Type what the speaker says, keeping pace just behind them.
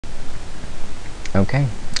Okay,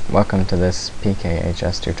 welcome to this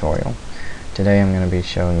PKHS tutorial. Today I'm going to be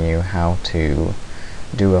showing you how to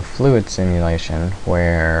do a fluid simulation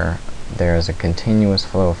where there is a continuous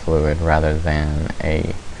flow of fluid rather than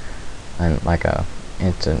like a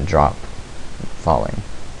instant drop falling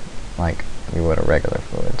like you would a regular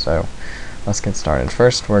fluid. So let's get started.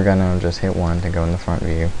 First we're going to just hit 1 to go in the front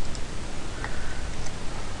view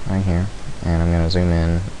right here, and I'm going to zoom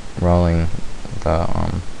in, rolling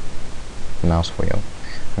the mouse wheel.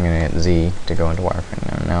 I'm going to hit Z to go into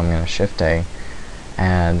wireframe. Now I'm going to Shift A,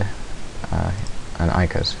 add an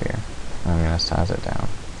icosphere. I'm going to size it down,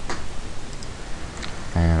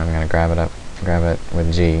 and I'm going to grab it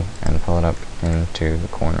with G and pull it up into the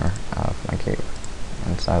corner of my cube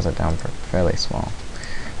and size it down fairly small.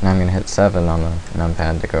 Now I'm going to hit 7 on the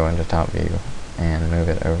numpad to go into top view and move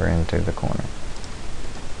it over into the corner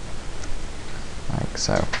like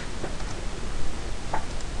so.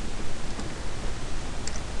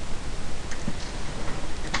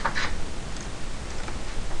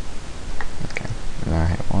 Now I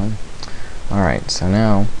hit 1. Alright, so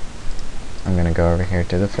now I'm going to go over here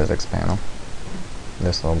to the physics panel,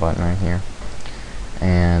 this little button right here,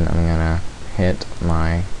 and I'm going to hit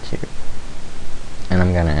my cube, and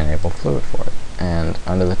I'm going to enable fluid for it, and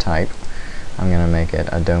under the type I'm going to make it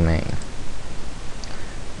a domain.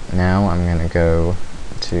 Now I'm going to go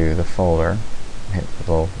to the folder, hit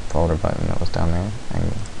the little folder button that was down there,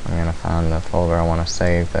 and I'm going to find the folder I want to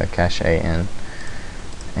save the cache in,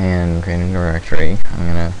 and create a directory. I'm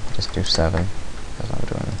going to just do 7 because I'm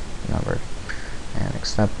doing numbered, and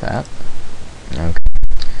accept that. Okay.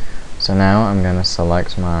 So now I'm going to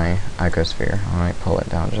select my icosphere. I might pull it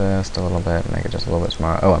down just a little bit, make it just a little bit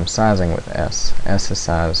smaller. Oh, I'm sizing with S. S is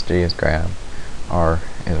size, G is grab, R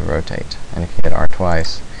is rotate. And if you hit R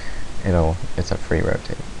twice, it's a free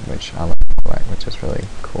rotate, which I like, which is really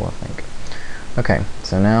cool, I think. Okay,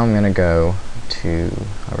 so now I'm going to go to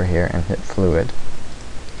over here and hit fluid.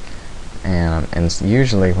 And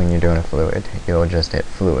usually when you're doing a fluid, you'll just hit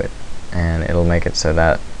fluid, and it'll make it so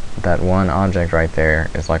that that one object right there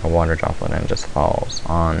is like a water droplet and just falls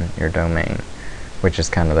on your domain, which is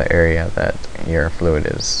kind of the area that your fluid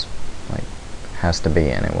is has to be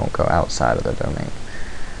in. It won't go outside of the domain.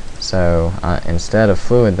 So instead of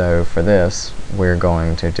fluid though, for this we're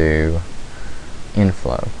going to do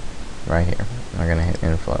inflow right here. We're going to hit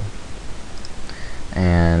inflow.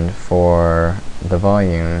 And for the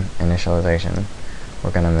volume initialization,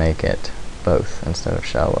 we're going to make it both instead of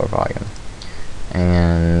shell or volume.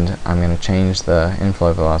 And I'm going to change the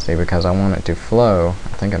inflow velocity because I want it to flow.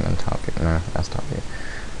 I think I'm in top view. No, that's top view.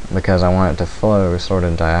 Because I want it to flow sort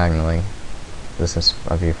of diagonally. This is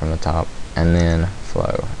a view from the top, and then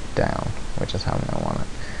flow down, which is how I'm going to want it.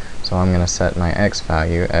 So I'm going to set my X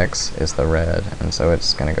value. X is the red, and so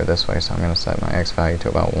it's going to go this way. So I'm going to set my X value to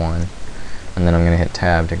about 1. And then I'm going to hit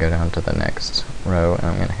tab to go down to the next row, and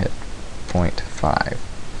I'm going to hit 0.5.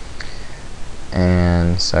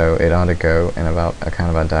 And so it ought to go in about a kind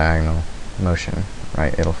of a diagonal motion,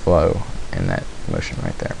 right? It'll flow in that motion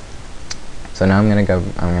right there. So now I'm going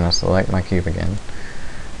to select my cube again,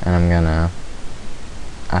 and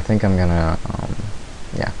I think I'm going to,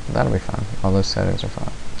 yeah, that'll be fine. All those settings are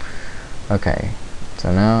fine. Okay,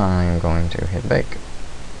 so now I'm going to hit bake.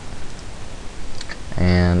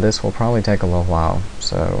 And this will probably take a little while,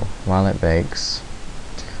 so while it bakes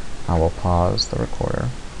I will pause the recorder,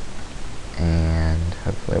 and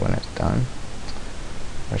hopefully when it's done,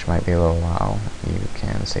 which might be a little while, you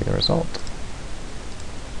can see the result.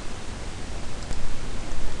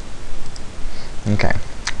 Okay,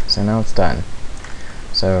 so now it's done.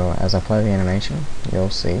 So as I play the animation, you'll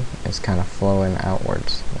see it's kind of flowing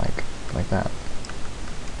outwards like that.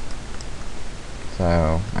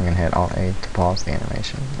 So I'm going to hit Alt-A to pause the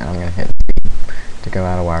animation, and I'm going to hit B to go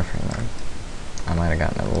out of wireframe mode. I might have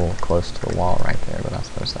gotten a little close to the wall right there, but I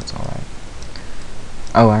suppose that's alright.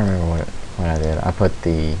 Oh, I remember what I did. I put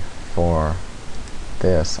for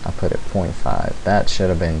this, I put it 0.5. That should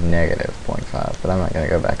have been negative 0.5, but I'm not going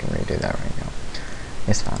to go back and redo that right now.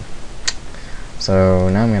 It's fine. So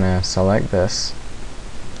now I'm going to select this,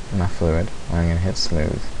 my fluid, and I'm going to hit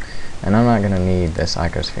smooth. And I'm not going to need this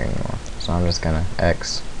icosphere anymore, so I'm just going to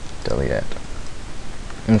X, delete it.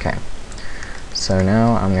 Okay, so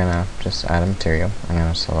now I'm going to just add a material. I'm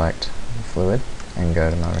going to select fluid and go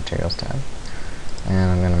to my materials tab, and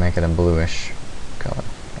I'm going to make it a bluish color.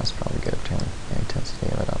 That's probably good to the intensity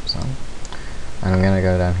of it up some. And I'm going to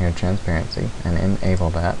go down here to transparency and enable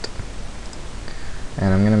that,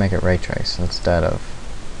 and I'm going to make it ray trace instead of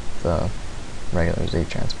the regular Z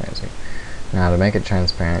transparency. Now to make it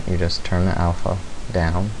transparent, you just turn the alpha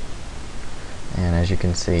down, and as you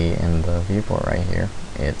can see in the viewport right here,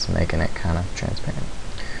 it's making it kind of transparent.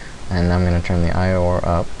 And I'm going to turn the IOR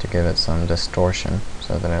up to give it some distortion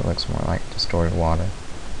so that it looks more like distorted water,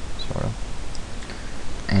 sort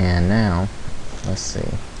of. And now, let's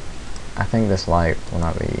see, I think this light will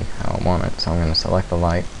not be how I want it, so I'm going to select the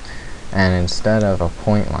light, and instead of a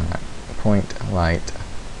point light,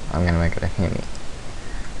 I'm going to make it a Hemi,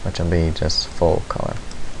 which will be just full color.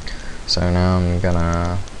 So now I'm going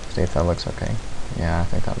to see if that looks okay. Yeah, I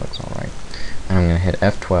think that looks alright. And I'm going to hit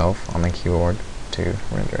F12 on the keyboard to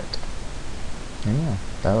render it. And yeah,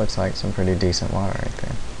 that looks like some pretty decent water right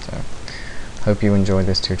there. So, hope you enjoyed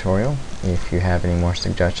this tutorial. If you have any more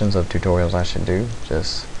suggestions of tutorials I should do,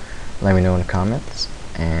 just let me know in the comments.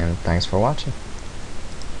 And thanks for watching.